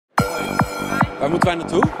Waar moeten wij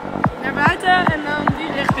naartoe? Naar buiten en dan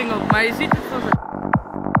die richting op, maar je ziet het vanzelf.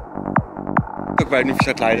 Ook bij de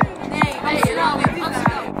Universiteit Leiden. Nee, Amsterdam.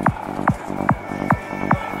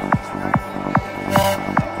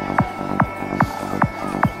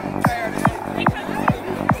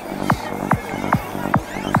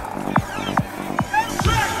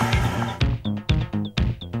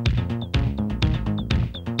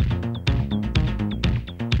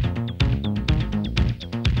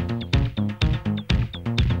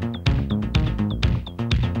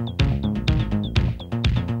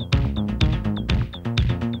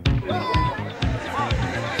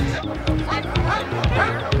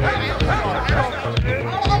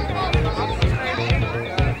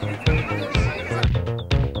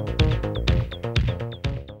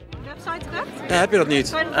 Ja, heb je dat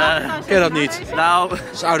niet? Ken je dat niet? Nou, Dat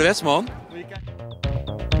is ouderwets, man.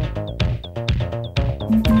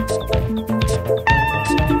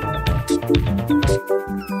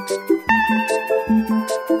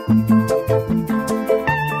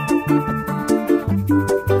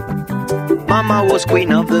 Mama was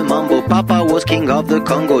queen of the mambo, Papa was king of the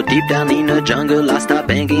Congo. Deep down in the jungle, I started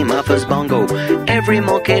banging my first bongo. Every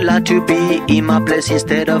monkey like to be in my place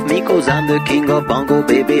instead of me, 'cause I'm the king of bongo,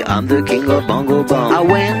 baby, I'm the king of bongo bong. I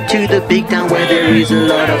went to the big town where there is a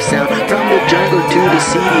lot of sound. From the jungle to the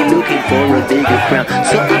city, looking for a bigger crown.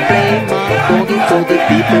 So I play my boogie for the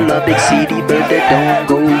people of big city, but they don't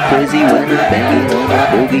go crazy when I'm banging on my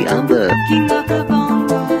boogie. I'm the king of the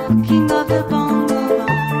bongo, king of the bongo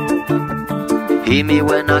bong. Hear me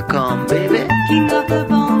when I come, baby. King of the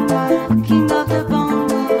bongo, king of the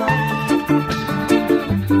bongo bong.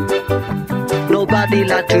 Nobody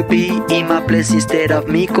like to be in my place instead of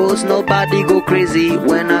me, 'cause nobody go crazy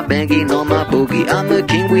when I'm banging on my boogie. I'm a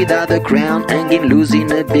king without a crown, hanging loose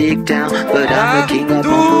in a big town, but I'm the king of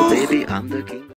bongo, baby, I'm the king.